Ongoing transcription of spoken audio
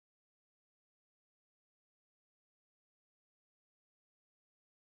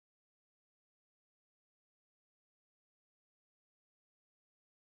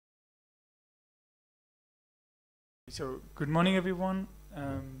So, good morning, everyone.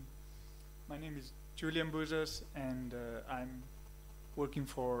 My name is Julian Bouzas, and I'm working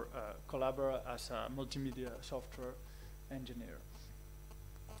for Collabora as a multimedia software engineer.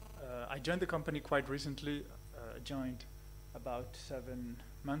 I joined the company quite recently. Joined about 7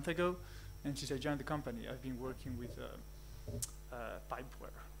 months ago, and since I joined the company, I've been working with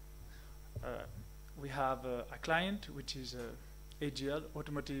Pipewire. We have a client which is AGL,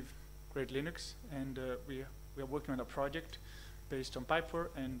 Automotive Grade Linux, and we are working on a project based on Pipewire,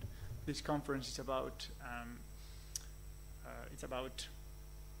 and this conference is about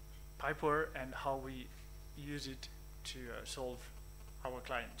Pipewire and how we use it to solve our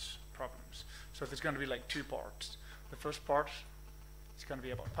clients' problems. So there's going to be like 2 parts. The first part is going to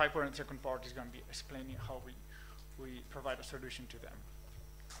be about Pipewire, and the second part is going to be explaining how we provide a solution to them.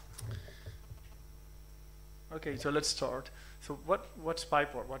 Okay, so let's start. So what's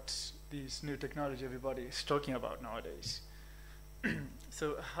Pipewire? What's this new technology everybody is talking about nowadays?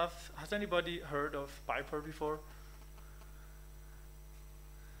 So has anybody heard of Pipewire before?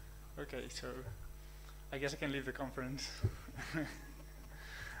 Okay, so I guess I can leave the conference.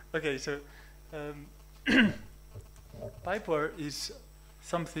 Okay, so Pipewire is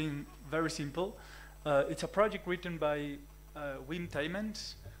something very simple. It's a project written by Wim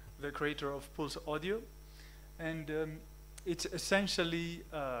Tijmans, the creator of Pulse Audio, and it's essentially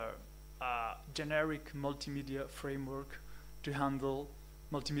a generic multimedia framework to handle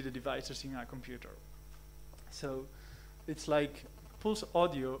multimedia devices in a computer. So it's like Pulse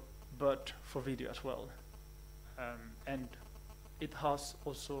Audio, but for video as well. And it has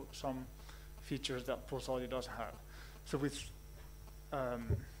also some features that Pulse Audio doesn't have. So with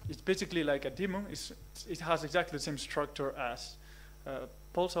it's basically like a daemon. It has exactly the same structure as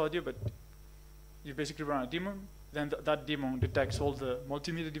Pulse Audio, but you basically run a daemon. Then that daemon detects all the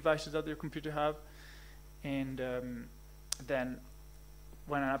multimedia devices that your computer have, and then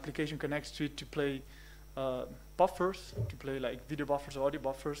when an application connects to it to play buffers, to play like video buffers or audio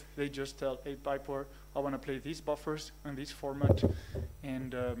buffers, they just tell, hey, Pipewire, I want to play these buffers in this format,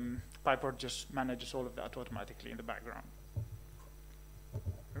 and Pipewire just manages all of that automatically in the background.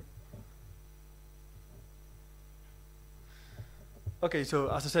 Okay, so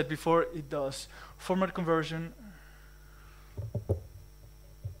as I said before, it does format conversion.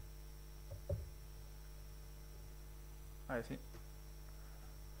 I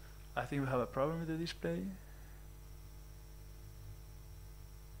think we have a problem with the display.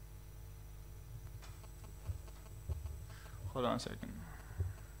 Hold on a second.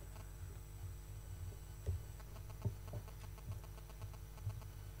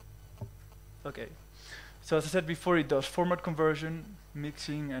 Okay. So as I said before, it does format conversion,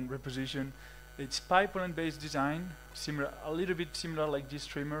 mixing, and reposition. It's pipeline-based design, a little bit similar like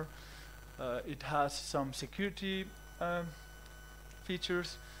GStreamer. It has some security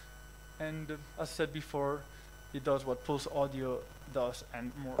features, and as I said before, it does what Pulse Audio does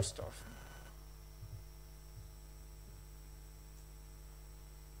and more stuff.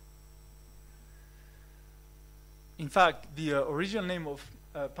 In fact, the original name of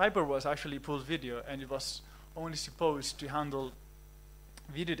Pipewire was actually Pulse Video, and it was only supposed to handle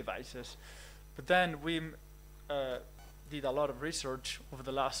video devices. But then Wim did a lot of research over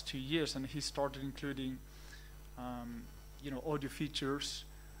the last 2 years, and he started including audio features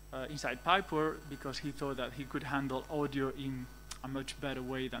inside Pipewire because he thought that he could handle audio in a much better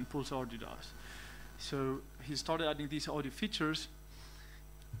way than Pulse Audio does. So he started adding these audio features,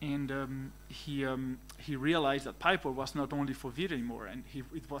 and he realized that Pipewire was not only for video anymore, and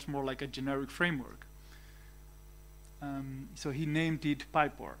it was more like a generic framework. So he named it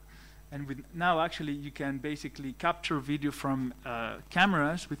Pipewire. And now actually you can basically capture video from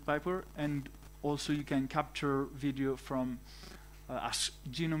cameras with Pipewire, and also you can capture video from a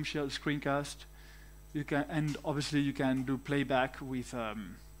genome shell screencast. And obviously you can do playback with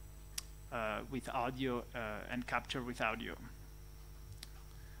audio and capture with audio,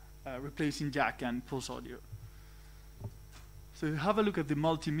 replacing jack and Pulse Audio. So if you have a look at the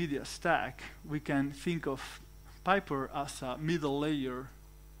multimedia stack, we can think of Pipewire as a middle layer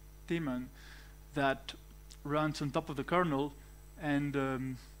daemon that runs on top of the kernel and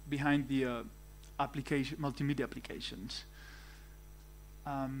behind the multimedia applications.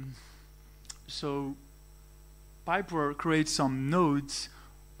 So Pipewire creates some nodes,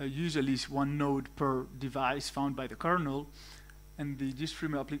 usually is 1 node per device found by the kernel, and the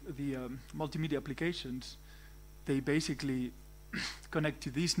GStreamer multimedia applications, they basically connect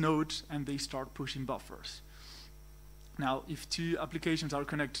to these nodes and they start pushing buffers. Now, if 2 applications are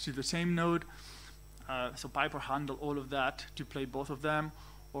connected to the same node, so Pipewire handle all of that to play both of them,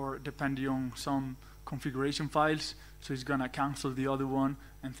 or depending on some configuration files, so it's gonna cancel the other one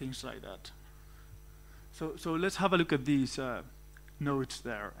and things like that. So let's have a look at these nodes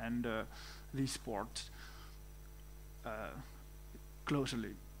there and these ports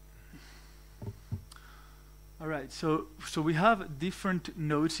closely. All right, so we have different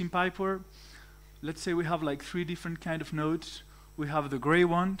nodes in Pipewire. Let's say we have like 3 different kind of nodes. We have the gray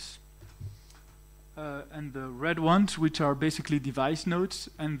ones and the red ones, which are basically device nodes,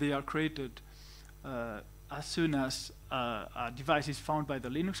 and they are created as soon as a device is found by the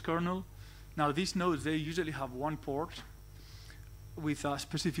Linux kernel. Now these nodes, they usually have 1 port with a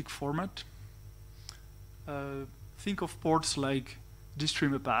specific format. Think of ports like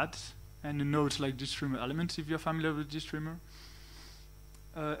GStreamer paths and nodes like GStreamer elements, if you're familiar with GStreamer.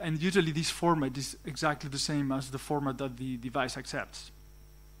 And usually this format is exactly the same as the format that the device accepts.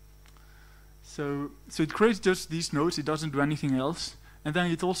 So it creates just these nodes, it doesn't do anything else. And then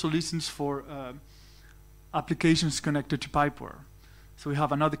it also listens for applications connected to Pipewire. So we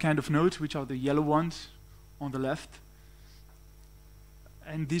have another kind of nodes, which are the yellow ones on the left.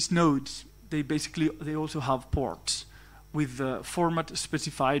 And these nodes, they also have ports with the format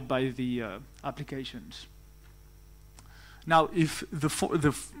specified by the applications. Now, if the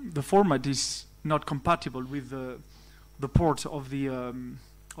format is not compatible with the ports of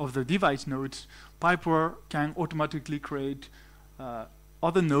the device nodes, Pipewire can automatically create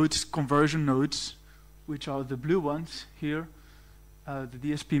other nodes, conversion nodes, which are the blue ones here, the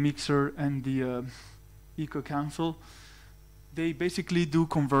DSP mixer and the eco console. They basically do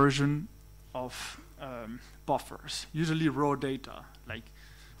conversion of buffers, usually raw data, like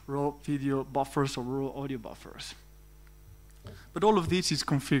raw video buffers or raw audio buffers. But all of this is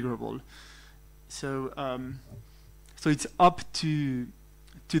configurable. So it's up to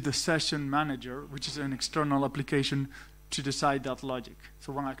the session manager, which is an external application, to decide that logic.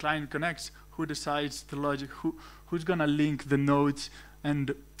 So when a client connects, who decides the logic, who's gonna link the nodes,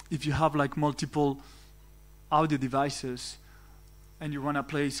 and if you have like multiple audio devices and you wanna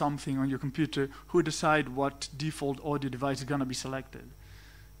play something on your computer, who decide what default audio device is gonna be selected.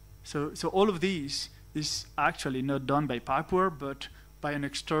 So all of these is actually not done by Pipewire, but by an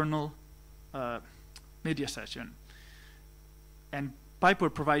external media session. And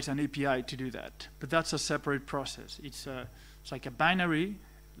Pipewire provides an API to do that, but that's a separate process. It's like a binary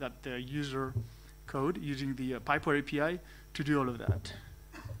that the user code using the Pipewire API to do all of that.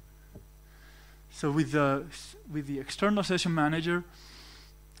 So with the external session manager,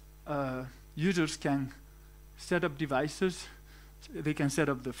 users can set up devices. They can set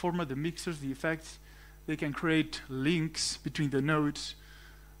up the format, the mixers, the effects. They can create links between the nodes.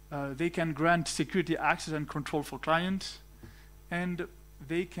 They can grant security access and control for clients. And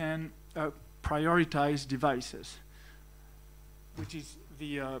they can prioritize devices, which is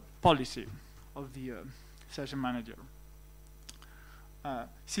the policy of the session manager.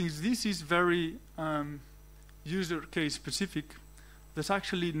 Since this is very user case specific, there's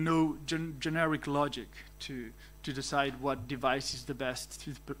actually no generic logic to decide what device is the best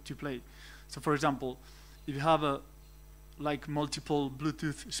to play. So for example, if you have like multiple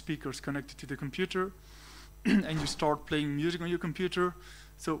Bluetooth speakers connected to the computer, and you start playing music on your computer,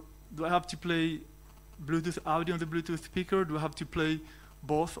 so do I have to play Bluetooth audio on the Bluetooth speaker? Do I have to play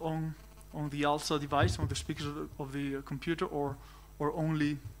both on the ALSA device, on the speakers of the computer, or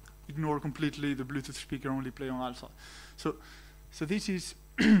only ignore completely the Bluetooth speaker, only play on ALSA? So this is,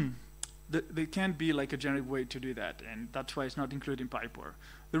 there can't be like a generic way to do that, and that's why it's not included in Pipewire.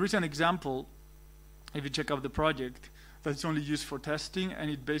 There is an example, if you check out the project, that's only used for testing,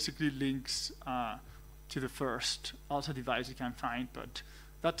 and it basically links to the first ALSA device you can find, but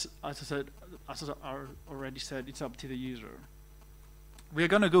that's, as I already said, it's up to the user. We are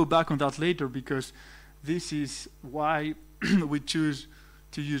gonna go back on that later, because this is why we choose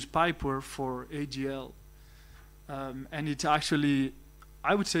to use Pipewire for AGL. And it's actually,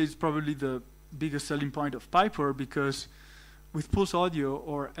 I would say it's probably the biggest selling point of Pipewire, because with Pulse Audio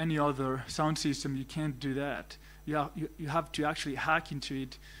or any other sound system, you can't do that. You have to actually hack into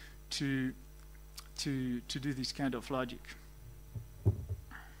it to do this kind of logic.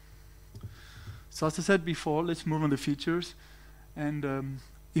 So as I said before, let's move on the features. And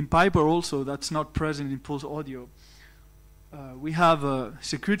in Pipewire also, that's not present in Pulse Audio. We have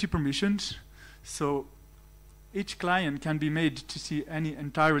security permissions. So each client can be made to see any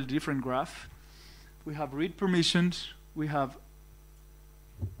entirely different graph. We have read permissions. We have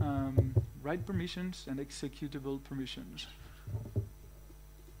write permissions and executable permissions.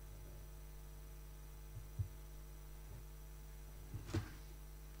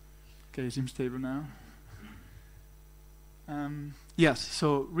 Okay, it seems stable now. Yes,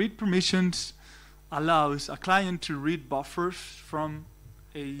 so read permissions allows a client to read buffers from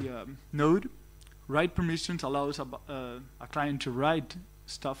a node. Write permissions allows a client to write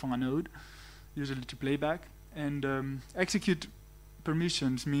stuff on a node, usually to playback. And execute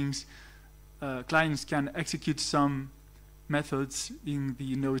permissions means clients can execute some methods in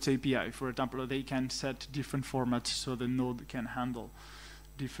the node's API. For example, they can set different formats so the node can handle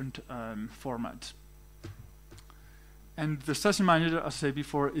different formats. And the session manager, as I said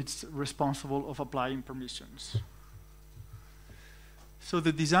before, it's responsible of applying permissions. So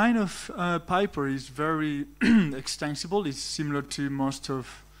the design of Pipewire is very extensible. It's similar to most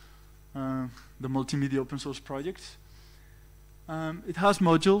of the multimedia open source projects. It has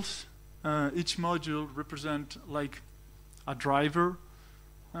modules. Each module represents like a driver,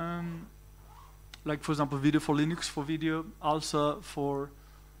 like for example, video for Linux for video, ALSA for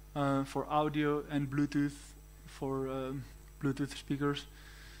audio, and Bluetooth for Bluetooth speakers.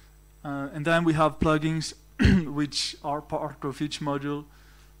 And then we have plugins which are part of each module.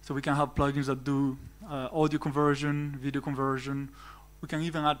 So we can have plugins that do audio conversion, video conversion. We can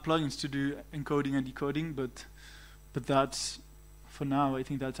even add plugins to do encoding and decoding, but that's, for now, I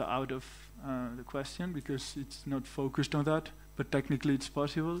think that's out of the question because it's not focused on that, but technically it's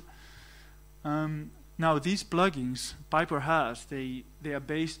possible. Now these plugins Pipewire has, they are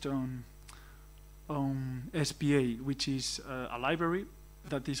based on SPA, which is a library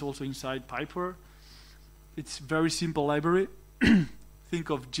that is also inside Pipewire. It's very simple library. Think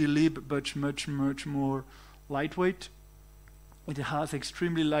of glib, but much more lightweight. It has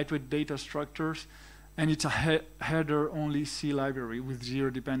extremely lightweight data structures, and it's a header-only C library with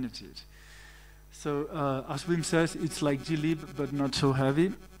 0 dependencies. So as Wim says, it's like glib, but not so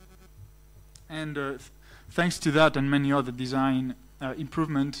heavy. And thanks to that and many other design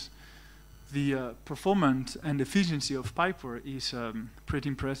improvements, the performance and efficiency of Pipewire is pretty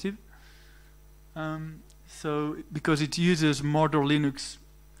impressive. So because it uses modern Linux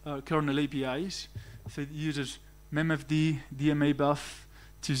kernel APIs, so it uses memfd, DMA buff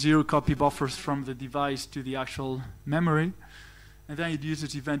to 0 copy buffers from the device to the actual memory, and then it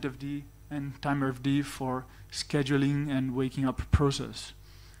uses eventfd and timerfd for scheduling and waking up process.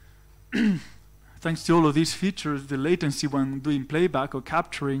 Thanks to all of these features, the latency when doing playback or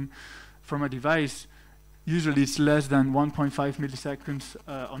capturing from a device, usually it's less than 1.5 milliseconds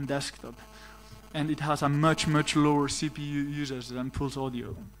on desktop. And it has a much lower CPU usage than Pulse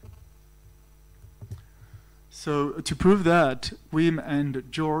Audio. So to prove that, Wim and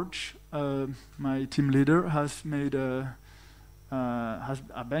George, my team leader, has made a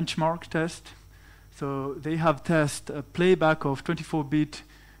benchmark test. So they have tested a playback of 24-bit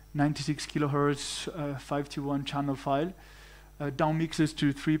 96 kilohertz 521 channel file, down mixes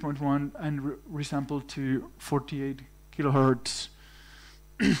to 3.1 and resampled to 48 kilohertz.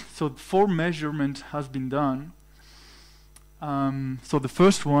 So 4 measurements has been done. So the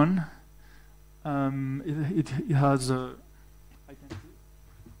first one, it has I can see.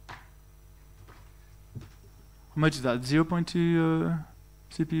 How much is that? 0.2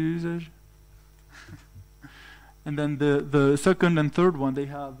 CPU usage. And then the second and third one, they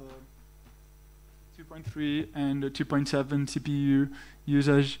have 2.3 and 2.7 CPU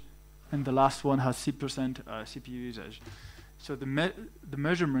usage, and the last one has 6% CPU usage. So the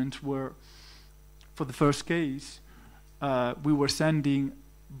measurements were, for the first case, we were sending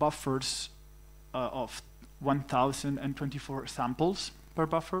buffers of 1,024 samples per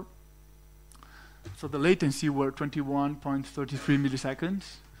buffer. So the latency were 21.33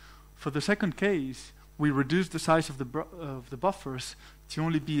 milliseconds. For the second case, we reduced the size of the buffers to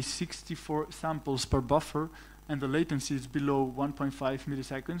only be 64 samples per buffer, and the latency is below 1.5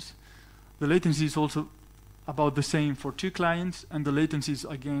 milliseconds. The latency is also about the same for 2 clients, and the latency is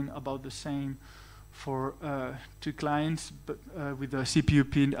again about the same for 2 clients, but with the CPU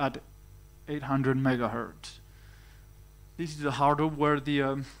pin at 800 megahertz. This is the hardware where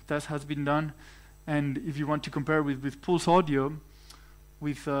the test has been done, and if you want to compare with Pulse Audio,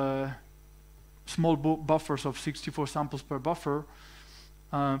 with small buffers of 64 samples per buffer,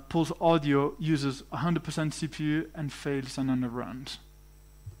 Pulse Audio uses 100% CPU and fails and underruns.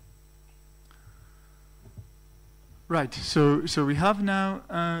 Right, so we have now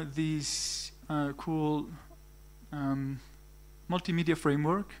this cool multimedia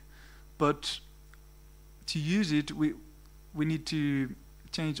framework, but to use it, we need to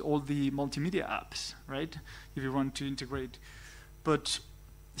change all the multimedia apps, right? If you want to integrate. But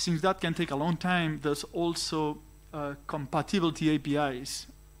since that can take a long time, there's also compatibility APIs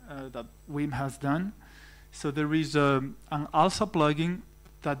that Wim has done. So there is an ALSA plugin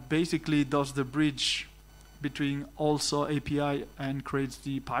that basically does the bridge between ALSA API and creates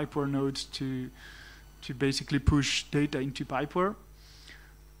the Pipewire nodes to to basically push data into Pipewire.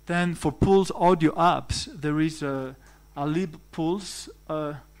 Then for Pulse audio apps, there is a lib Pulse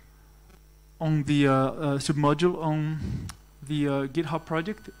on the submodule on the GitHub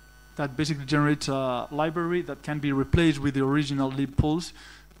project that basically generates a library that can be replaced with the original lib Pulse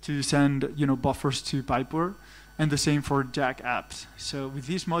to send buffers to Pipewire, and the same for Jack apps. So with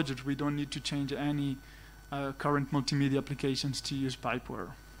these modules, we don't need to change any current multimedia applications to use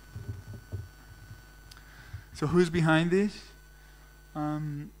Pipewire. So who's behind this?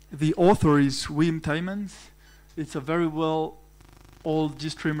 The author is Wim Tijmans. It's a very old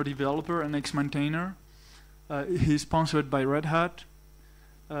GStreamer developer and ex-maintainer. He's sponsored by Red Hat.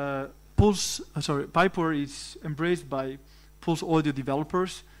 Pipewire is embraced by Pulse audio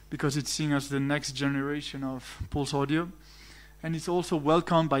developers because it's seen as the next generation of Pulse audio. And it's also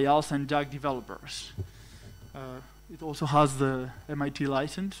welcomed by ALSA and Jack developers. It also has the MIT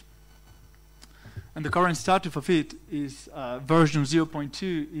license. And the current status of it is version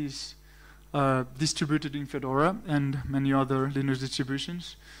 0.2 is distributed in Fedora and many other Linux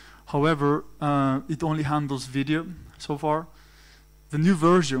distributions. However, it only handles video so far. The new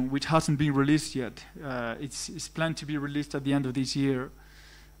version, which hasn't been released yet, it's planned to be released at the end of this year,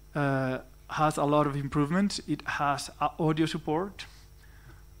 has a lot of improvements. It has audio support.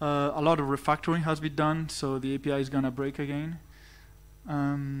 A lot of refactoring has been done, so the API is going to break again.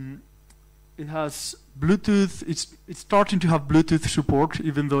 It has Bluetooth. It's starting to have Bluetooth support,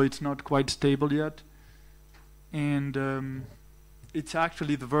 even though it's not quite stable yet. And it's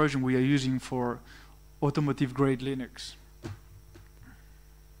actually the version we are using for Automotive Grade Linux.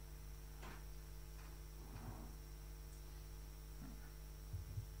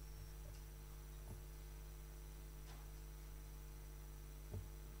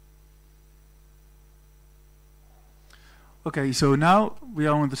 Okay, so now we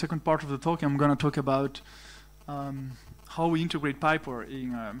are on the second part of the talk. I'm going to talk about how we integrate Pipewire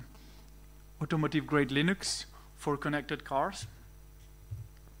in Automotive Grade Linux for connected cars.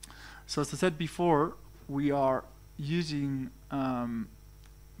 So as I said before, we are using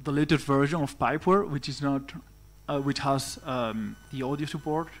the latest version of Pipewire, which is not, which has the audio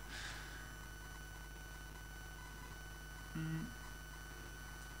support.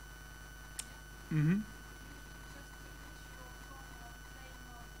 Mm-hmm.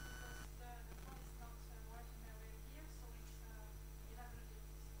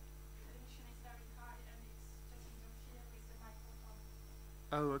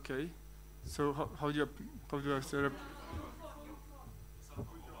 Oh, okay. So how do I set up?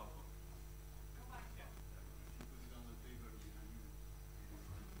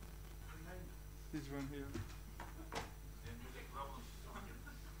 This one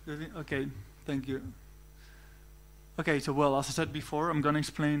here. Okay, thank you. Okay, so well, as I said before, I'm going to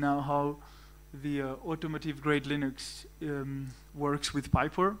explain now how the Automotive Grade Linux works with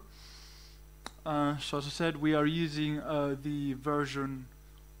Pipewire. So as I said, we are using the version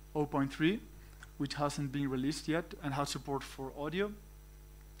 0.3, which hasn't been released yet and has support for audio.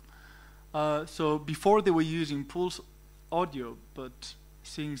 So before they were using Pulse audio, but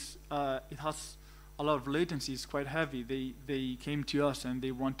since it has a lot of latency, it's quite heavy, they came to us and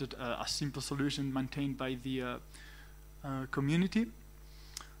they wanted a simple solution maintained by the community.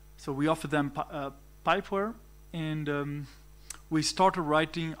 So we offered them Pipewire, and we started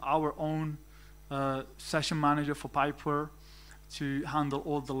writing our own session manager for Pipewire to handle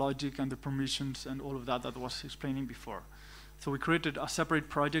all the logic and the permissions and all of that I was explaining before. So we created a separate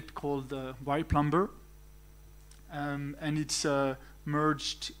project called Wireplumber, and it's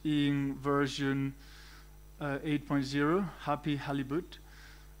merged in version 8.0, Happy Halibut,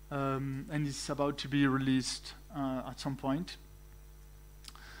 and it's about to be released at some point.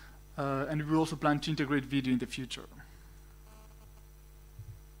 And we also plan to integrate video in the future.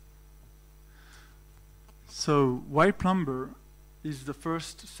 So Wireplumber is the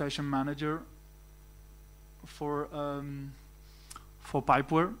first session manager for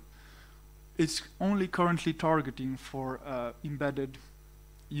Pipewire. It's only currently targeting for embedded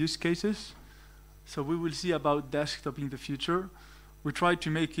use cases. So we will see about desktop in the future. We try to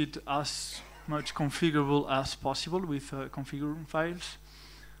make it as much configurable as possible with configuring files.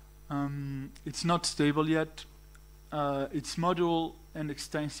 It's not stable yet. It's modular and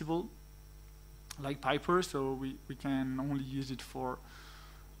extensible, like Pipewire, so we can only use it for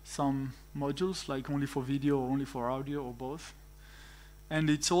some modules, like only for video or only for audio or both. And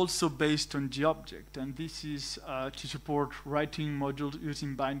it's also based on G-Object, and this is to support writing modules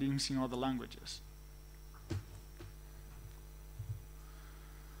using bindings in other languages.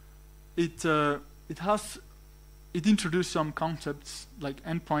 It introduced some concepts like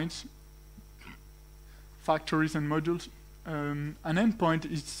endpoints. factories and modules. An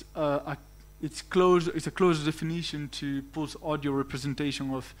endpoint is it's a close definition to pulse audio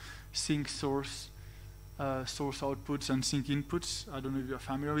representation of sync source outputs and sync inputs. I don't know if you're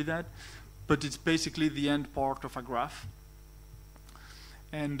familiar with that, but it's basically the end part of a graph.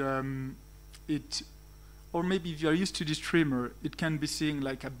 And or maybe if you're used to this streamer, it can be seeing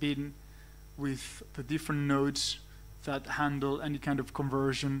like a bin with the different nodes that handle any kind of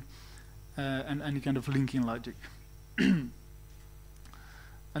conversion and any kind of linking logic. And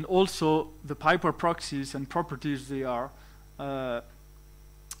also the Pipewire proxies and properties, they are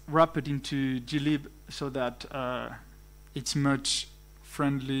wrapped into glib so that it's much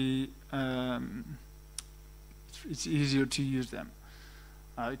friendly, it's easier to use them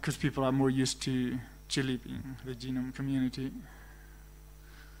because people are more used to glib in the genome community.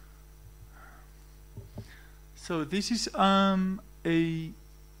 So this is a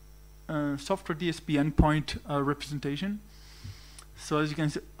software DSP endpoint representation. So as you can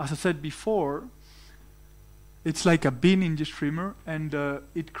see, as I said before, it's like a bin in the streamer, and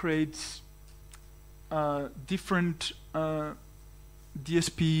it creates different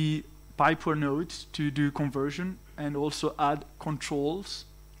DSP Pipewire nodes to do conversion and also add controls.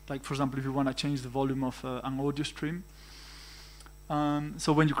 Like for example, if you want to change the volume of an audio stream.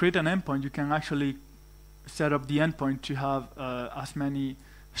 So when you create an endpoint, you can actually set up the endpoint to have as many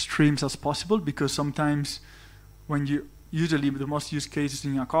streams as possible, because sometimes when you usually the most used cases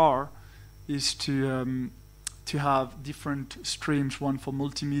in a car is to have different streams, one for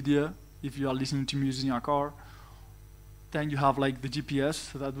multimedia if you are listening to music in a car, then you have like the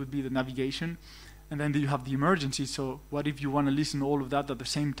GPS, so that would be the navigation, and then you have the emergency. So what if you want to listen to all of that at the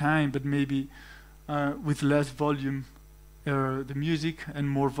same time, but maybe with less volume the music and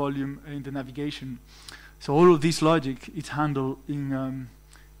more volume in the navigation. So all of this logic is handled in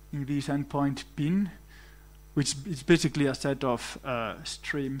this endpoint bin, which is basically a set of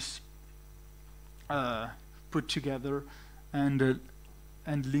streams put together and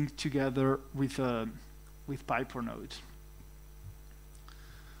linked together with Pipewire nodes.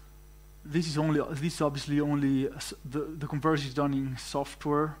 This is obviously only the conversion is done in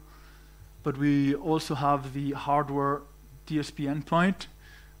software, but we also have the hardware DSP endpoint,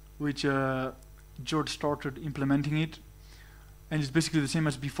 which George started implementing it, and it's basically the same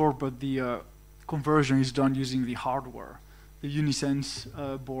as before, but the conversion is done using the hardware, the Unisense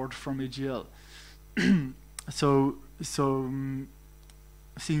board from AGL.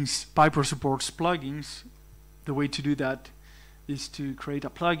 Since Pipewire supports plugins, the way to do that is to create a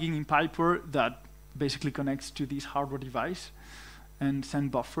plugin in Pipewire that basically connects to this hardware device and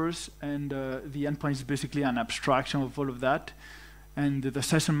send buffers, and the endpoint is basically an abstraction of all of that, and the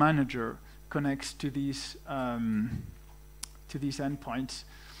session manager connects to these endpoints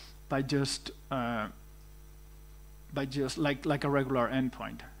by just like a regular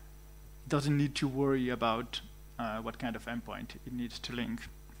endpoint. It doesn't need to worry about what kind of endpoint it needs to link.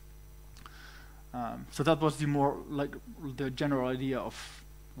 So that was the more like the general idea of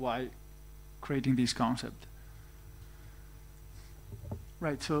why creating this concept.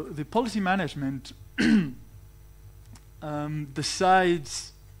 Right. So the policy management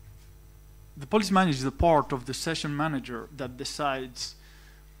decides. The policy manager is the part of the session manager that decides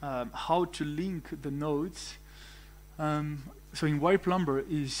how to link the nodes. So in WirePlumber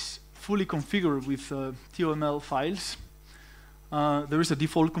is fully configured with TOML files. There is a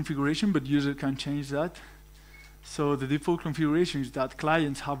default configuration, but user can change that. So the default configuration is that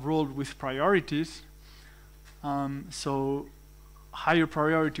clients have rolled with priorities. So higher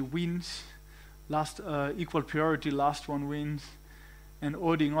priority wins, equal priority last one wins, and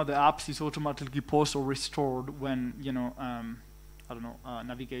auditing other apps is automatically paused or restored when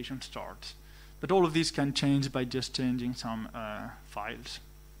navigation starts. But all of this can change by just changing some files.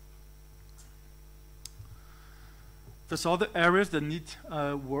 There's other areas that need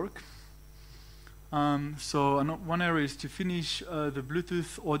work. So one area is to finish the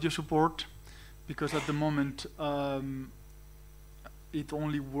Bluetooth audio support, because at the moment it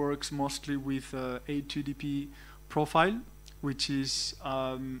only works mostly with A2DP profile, which is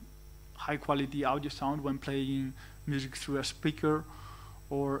high quality audio sound when playing music through a speaker,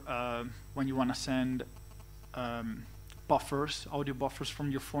 or when you want to send audio buffers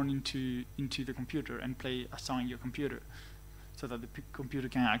from your phone into the computer and play a song in your computer, so that the computer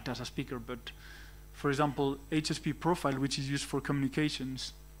can act as a speaker. But for example, HSP profile, which is used for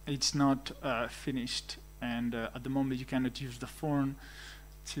communications, it's not finished, and at the moment you cannot use the phone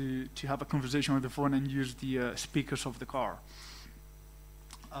to have a conversation with the phone and use the speakers of the car.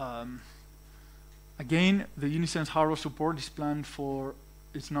 Again, the Unisense hardware support is planned for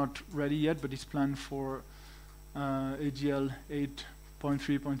it's not ready yet, but it's planned for AGL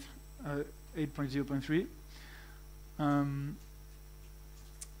 8.0.3.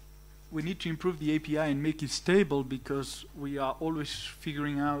 We need to improve the API and make it stable, because we are always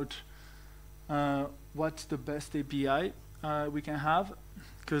figuring out what's the best API we can have,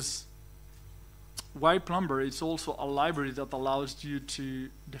 because YPlumber is also a library that allows you to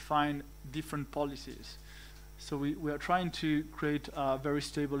define different policies. So we are trying to create a very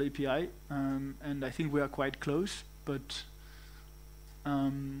stable API, and I think we are quite close, but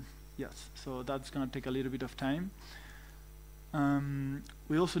yes, so that's going to take a little bit of time.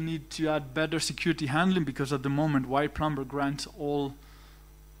 We also need to add better security handling, because at the moment YPlumber grants all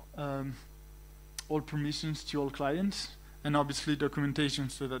permissions to all clients, and obviously documentation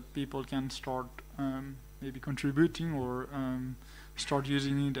so that people can start maybe contributing or start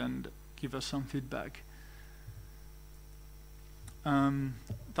using it and give us some feedback.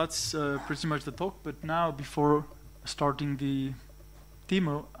 That's pretty much the talk, but now before starting the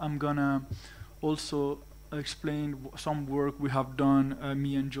demo, I'm gonna also explain some work we have done,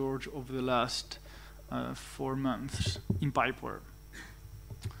 me and George, over the last 4 months in Pipewire.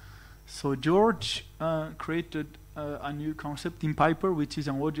 So George created a new concept in Pipewire, which is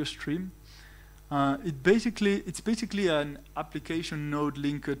an audio stream. It's basically an application node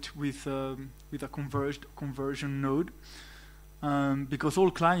linked with a conversion node, because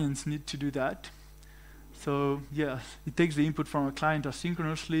all clients need to do that. So yes, it takes the input from a client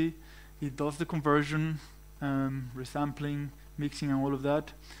asynchronously. It does the conversion, resampling, mixing, and all of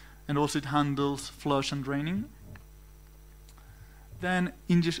that, and also it handles flush and draining. Then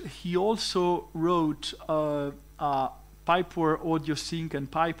he also wrote a Pipewire audio sync and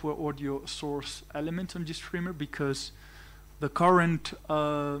Pipewire audio source elements on GStreamer, because the current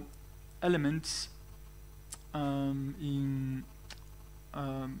elements in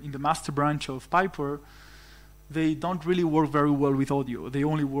the master branch of Pipewire, they don't really work very well with audio. They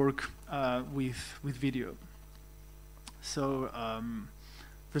only work with video. So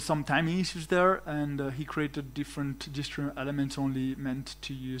there's some timing issues there, and he created different GStreamer elements only meant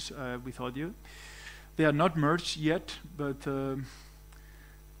to use with audio. They are not merged yet, but the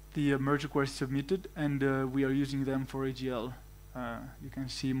merge request is submitted, and we are using them for AGL. You can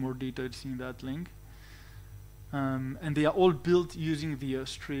see more details in that link. And they are all built using the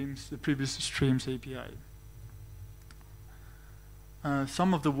previous streams API.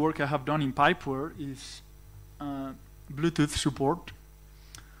 Some of the work I have done in Pipewire is Bluetooth support.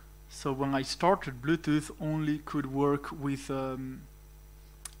 So when I started, Bluetooth only could work with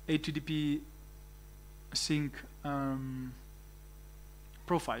HTTP sync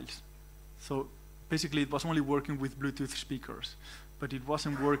profiles. So basically it was only working with Bluetooth speakers, but it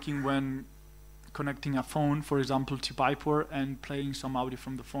wasn't working when connecting a phone, for example, to Pipewire and playing some audio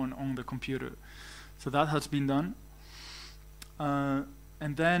from the phone on the computer. So that has been done.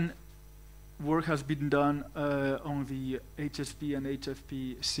 And then work has been done on the HSP and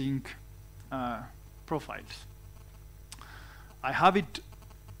HFP sync profiles. I have it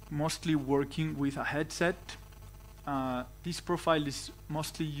mostly working with a headset. This profile is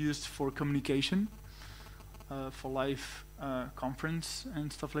mostly used for communication, for live conference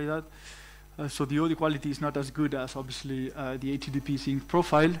and stuff like that. So the audio quality is not as good as obviously the HTTP sync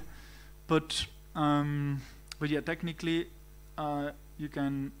profile, but yeah, technically you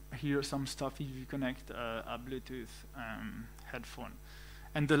can hear some stuff if you connect a Bluetooth headphone,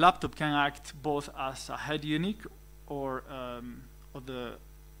 and the laptop can act both as a head unit or the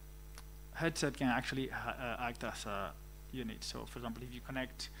headset can actually act as a unit. So for example, if you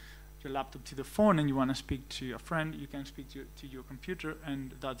connect your laptop to the phone and you want to speak to a friend, you can speak to your computer,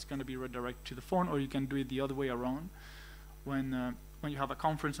 and that's going to be redirected to the phone, or you can do it the other way around when you have a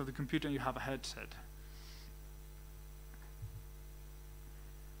conference of the computer and you have a headset.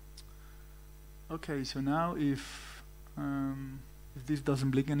 Okay, so now if this doesn't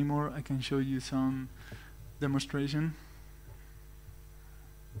blink anymore, I can show you some demonstration.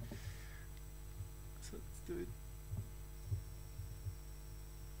 So let's do it.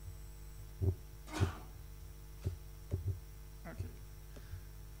 Okay.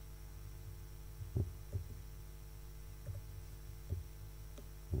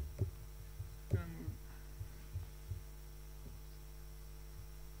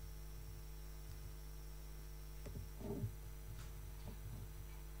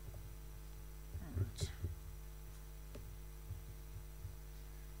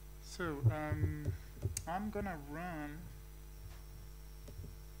 So I'm gonna run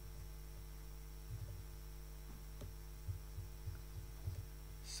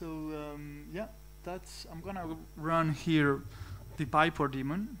yeah, I'm gonna run here the Pipewire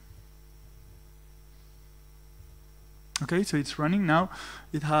daemon. Okay, so it's running now.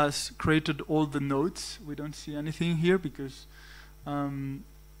 It has created all the nodes. We don't see anything here because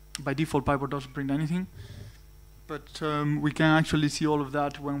by default Pipewire doesn't print anything. But we can actually see all of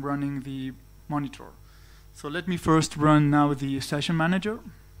that when running the monitor. So let me first run now the session manager.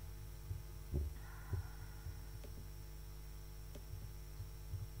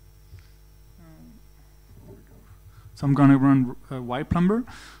 So I'm going to run Wireplumber,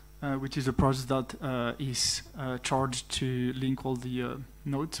 which is a process that is charged to link all the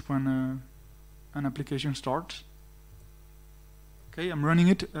nodes when an application starts. Okay, I'm running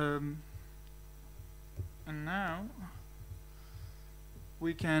it. And now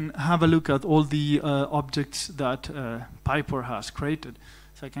we can have a look at all the objects that Pipewire has created.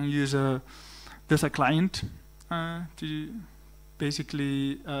 So I can use there's a client to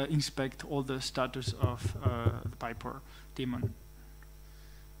basically inspect all the status of the Pipewire daemon.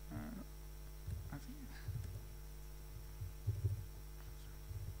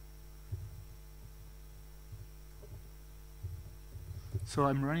 So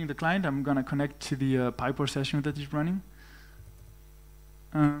I'm running the client. I'm going to connect to the Pipewire session that is running.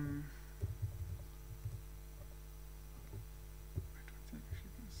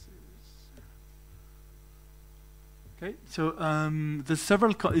 Okay, so there's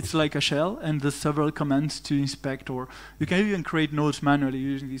several. It's like a shell, and there's several commands to inspect, or you can even create nodes manually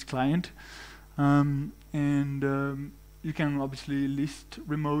using this client. You can obviously list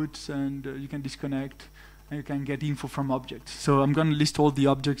remotes, and you can disconnect. And you can get info from objects. So I'm going to list all the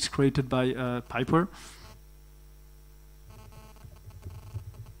objects created by Pipewire.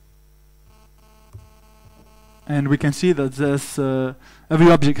 And we can see that there's every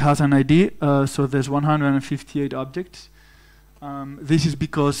object has an ID. So there's 158 objects. This is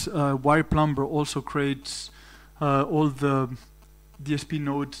because Wireplumber also creates all the DSP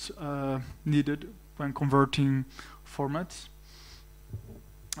nodes needed when converting formats.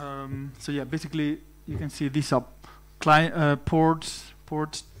 So yeah, basically, you can see these are ports,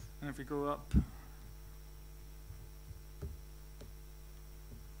 and if we go up,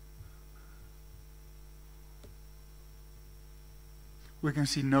 we can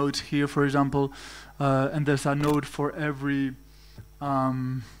see nodes here, for example, and there's a node for every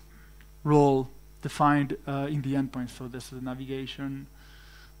role defined in the endpoint. So this is navigation.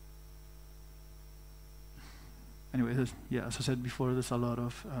 Anyway, yeah, as I said before, there's a lot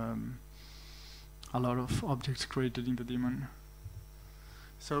of objects created in the daemon.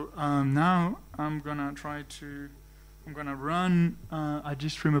 So now I'm gonna run a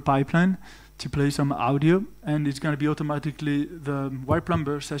GStreamer pipeline to play some audio, and it's gonna be automatically, the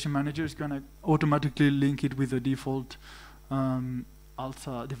Wireplumber session manager is gonna automatically link it with the default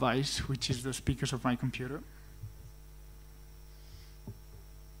Alta device, which is the speakers of my computer.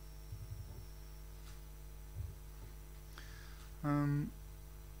 I'm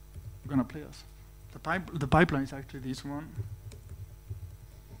gonna play us. The pipeline is actually this one.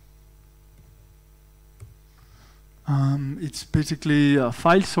 It's basically a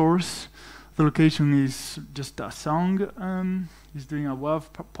file source. The location is just a song. It's doing a WAV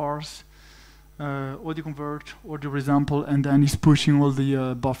parse, audio convert, audio resample, and then it's pushing all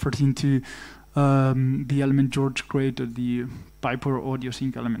the buffers into the element George created, the Pipewire audio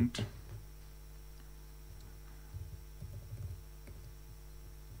sync element.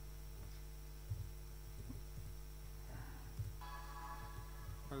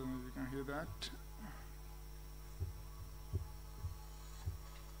 I don't know if you can hear that.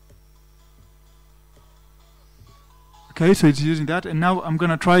 Okay, so it's using that, and now I'm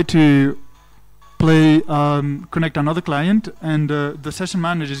gonna try to play, connect another client, and the session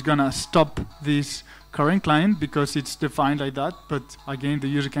manager is gonna stop this current client because it's defined like that, but again, the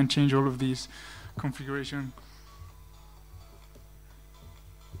user can change all of these configuration.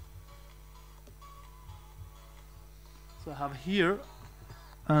 So I have here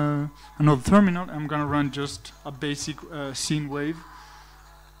another terminal. I'm gonna run just a basic scene wave.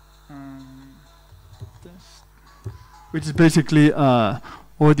 Which is basically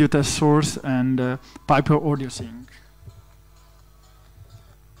audio test source and Pipewire audio sync.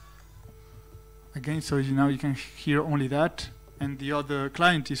 Again, so now you can hear only that, and the other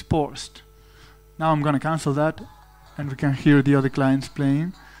client is paused. Now I'm gonna cancel that, and we can hear the other clients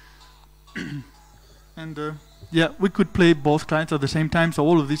playing. And yeah, we could play both clients at the same time, so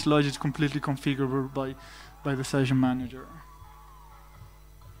all of this logic is completely configurable by the session manager.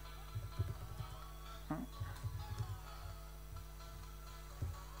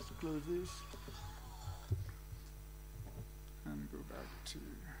 Close this and go back to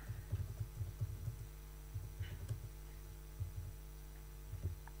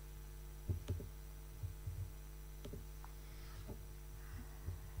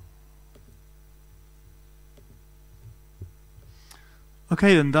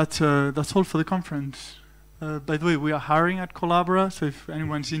Okay, then that's all for the conference. By the way, we are hiring at Collabora, so if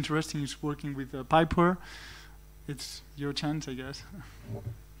anyone's interested in working with Pipewire, it's your chance, I guess.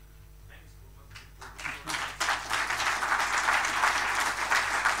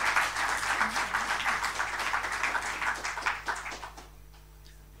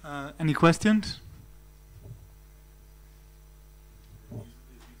 Any questions?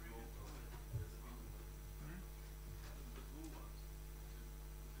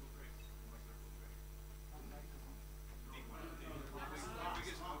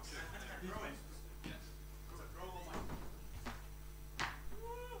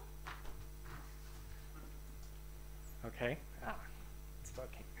 Okay, it's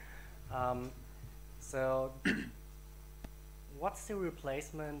working. So, what's the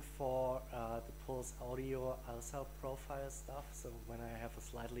replacement for the Pulse Audio ALSA profile stuff? So when I have a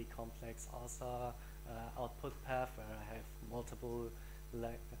slightly complex ALSA output path where I have multiple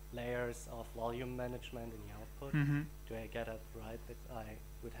layers of volume management in the output, do I get it right that I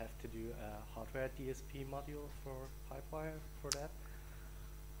would have to do a hardware DSP module for Pipewire for that?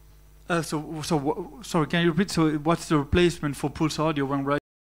 Sorry, can you repeat? So what's the replacement for Pulse Audio when writing?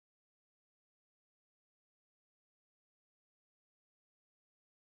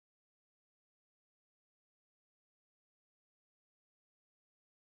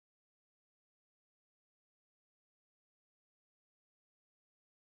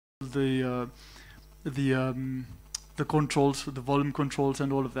 The controls, the volume controls,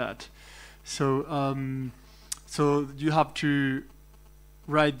 and all of that. So so you have to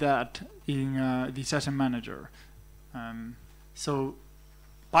write that in the session manager. So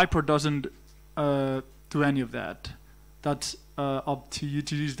Pipewire doesn't do any of that. That's up to you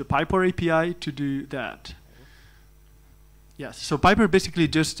to use the Pipewire API to do that. Yes. So Pipewire basically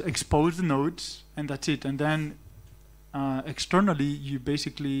just exposes the nodes, and that's it. And then externally, you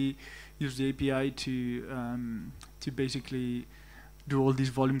basically use the API to basically do all these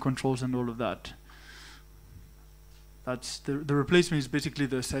volume controls and all of that. That's the replacement is basically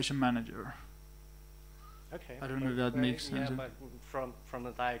the session manager. Okay. I don't know if that makes sense. Yeah, but from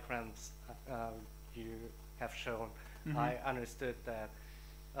the diagrams you have shown, I understood that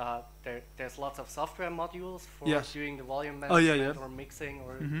there's lots of software modules for doing the volume management or mixing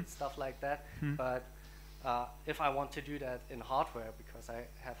or stuff like that. But if I want to do that in hardware, because I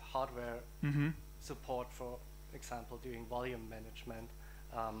have hardware support, for example, doing volume management,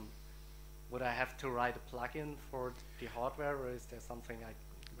 would I have to write a plugin for the hardware, or is there something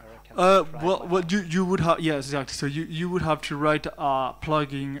where I can? Well, you would have, yes, exactly. So you would have to write a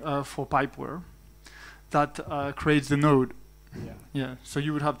plugin for Pipewire that creates the node. Yeah. Yeah. So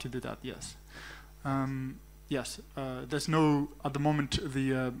you would have to do that. Yes. Yes. There's no, at the moment,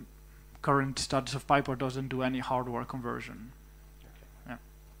 the current status of Pipewire doesn't do any hardware conversion. Okay. Yeah.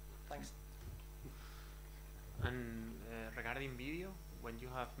 Thanks. And regarding video, when you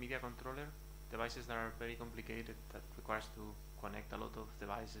have media controller devices that are very complicated, that requires to connect a lot of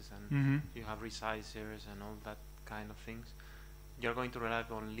devices, and you have resizers and all that kind of things, you're going to rely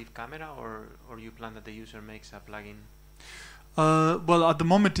on live camera, or you plan that the user makes a plugin? Well, at the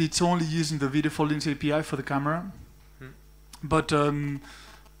moment it's only using the video foldings API for the camera, but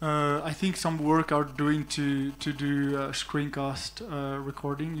I think some work are doing to do screencast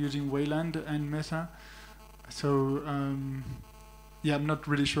recording using Wayland and Mesa. So yeah, I'm not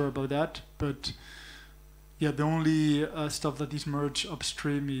really sure about that, but yeah, the only stuff that is merged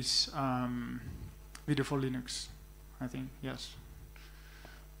upstream is video for Linux, I think. Yes.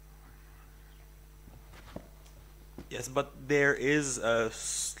 Yes, but there is a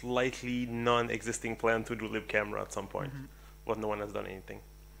slightly non-existing plan to do lib camera at some point, but no one has done anything.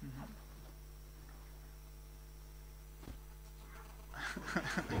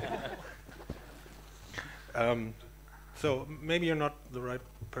 So maybe you're not the right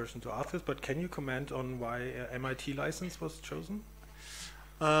person to ask this, but can you comment on why MIT license was chosen?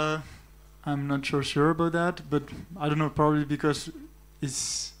 I'm not sure about that, but I don't know, probably because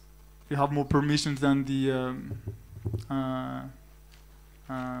you have more permissions than the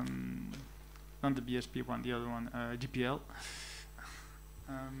BSP one, the other one, GPL.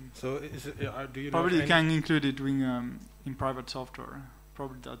 So is it, do you probably know you can include it in private software.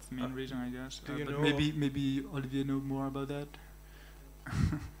 Probably that's the main reason, I guess. Do you but know maybe Olivier know more about that.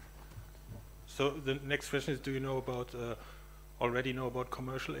 So the next question is: do you know about already know about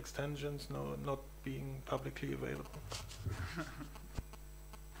commercial extensions not being publicly available?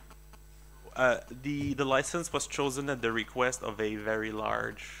 The license was chosen at the request of a very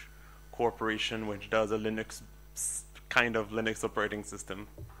large corporation which does a Linux kind of Linux operating system.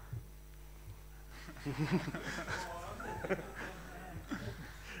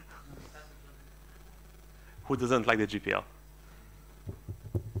 who doesn't like the GPL?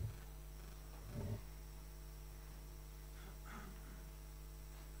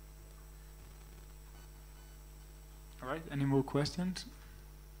 All right, any more questions?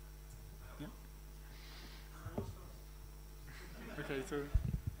 Yeah. Okay, so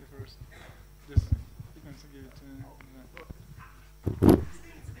the first, just you can give it to.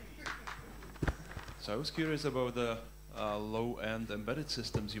 So I was curious about the low-end embedded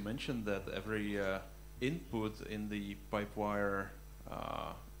systems. You mentioned that every input in the Pipewire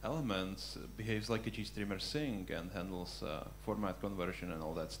elements behaves like a GStreamer sync and handles format conversion and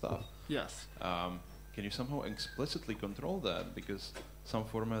all that stuff. Yes. Can you somehow explicitly control that? Because some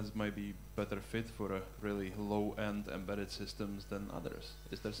formats might be better fit for a really low-end embedded systems than others.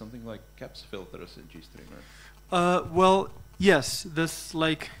 Is there something like caps filters in GStreamer? Well, yes. There's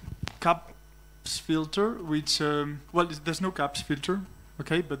like caps filter, which well, there's no caps filter,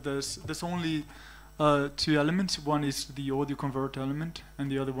 okay, but there's only two elements. One is the audio convert element, and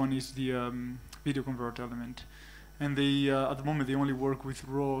the other one is the video convert element. And they at the moment they only work with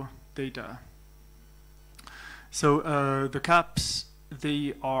raw data. So the caps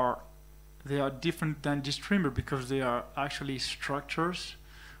they are different than GStreamer because they are actually structures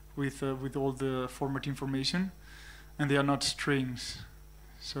with all the format information, and they are not strings.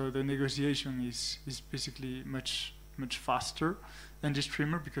 So the negotiation is basically much faster than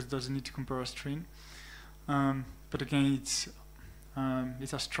GStreamer because it doesn't need to compare a string. But again, it's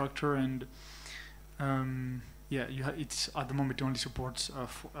a structure, and yeah, it's at the moment it only supports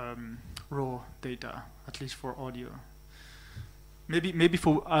raw data, at least for audio. Maybe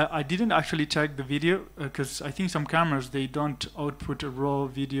for I didn't actually check the video because I think some cameras they don't output a raw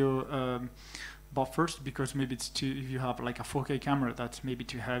video buffers because maybe it's too. If you have like a 4K camera, that's maybe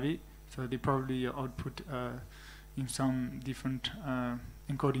too heavy. So they probably output in some different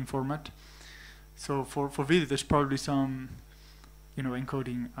encoding format. So for video, there's probably some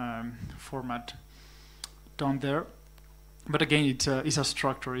encoding format down there. But again, it's a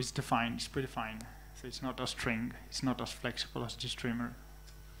structure. It's defined. It's predefined. So it's not a string. It's not as flexible as GStreamer.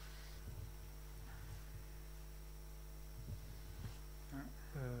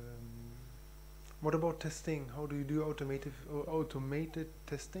 What about testing? How do you do automated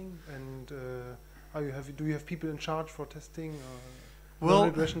testing? And do you have people in charge for testing? Well,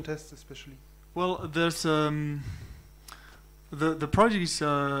 regression tests especially. Well, there's the project is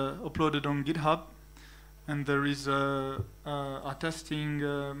uploaded on GitHub, and there is a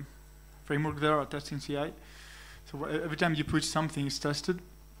testing framework there, a testing CI. So every time you push something, it's tested.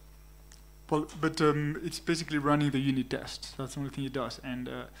 Well, but it's basically running the unit test. That's the only thing it does, and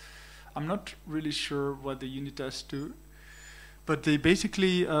I'm not really sure what the unit tests do, but they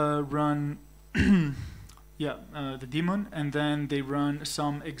basically run the daemon, and then they run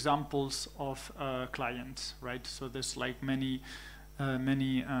some examples of clients, right? So there's like many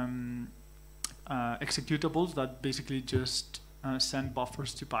executables that basically just send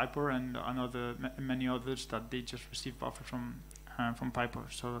buffers to Pipewire, and many others that they just receive buffer from Pipewire.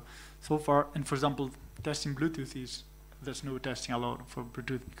 So far, and for example, testing Bluetooth there's no testing allowed for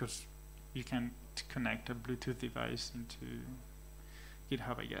Bluetooth because you can't connect a Bluetooth device into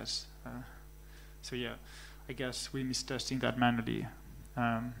GitHub, I guess. So yeah, I guess we miss testing that manually.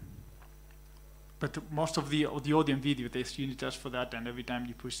 But most of the audio and video, there's unit tests for that, and every time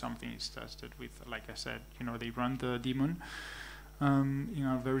you push something, it's tested with, like I said, they run the daemon in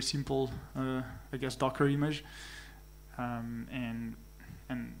a very simple, I guess, Docker image, and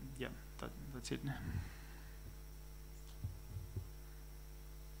yeah, that's it.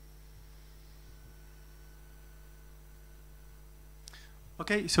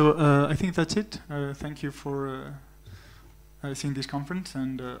 Okay, so I think that's it. Thank you for seeing this conference,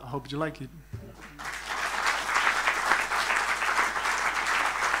 and I hope you like it.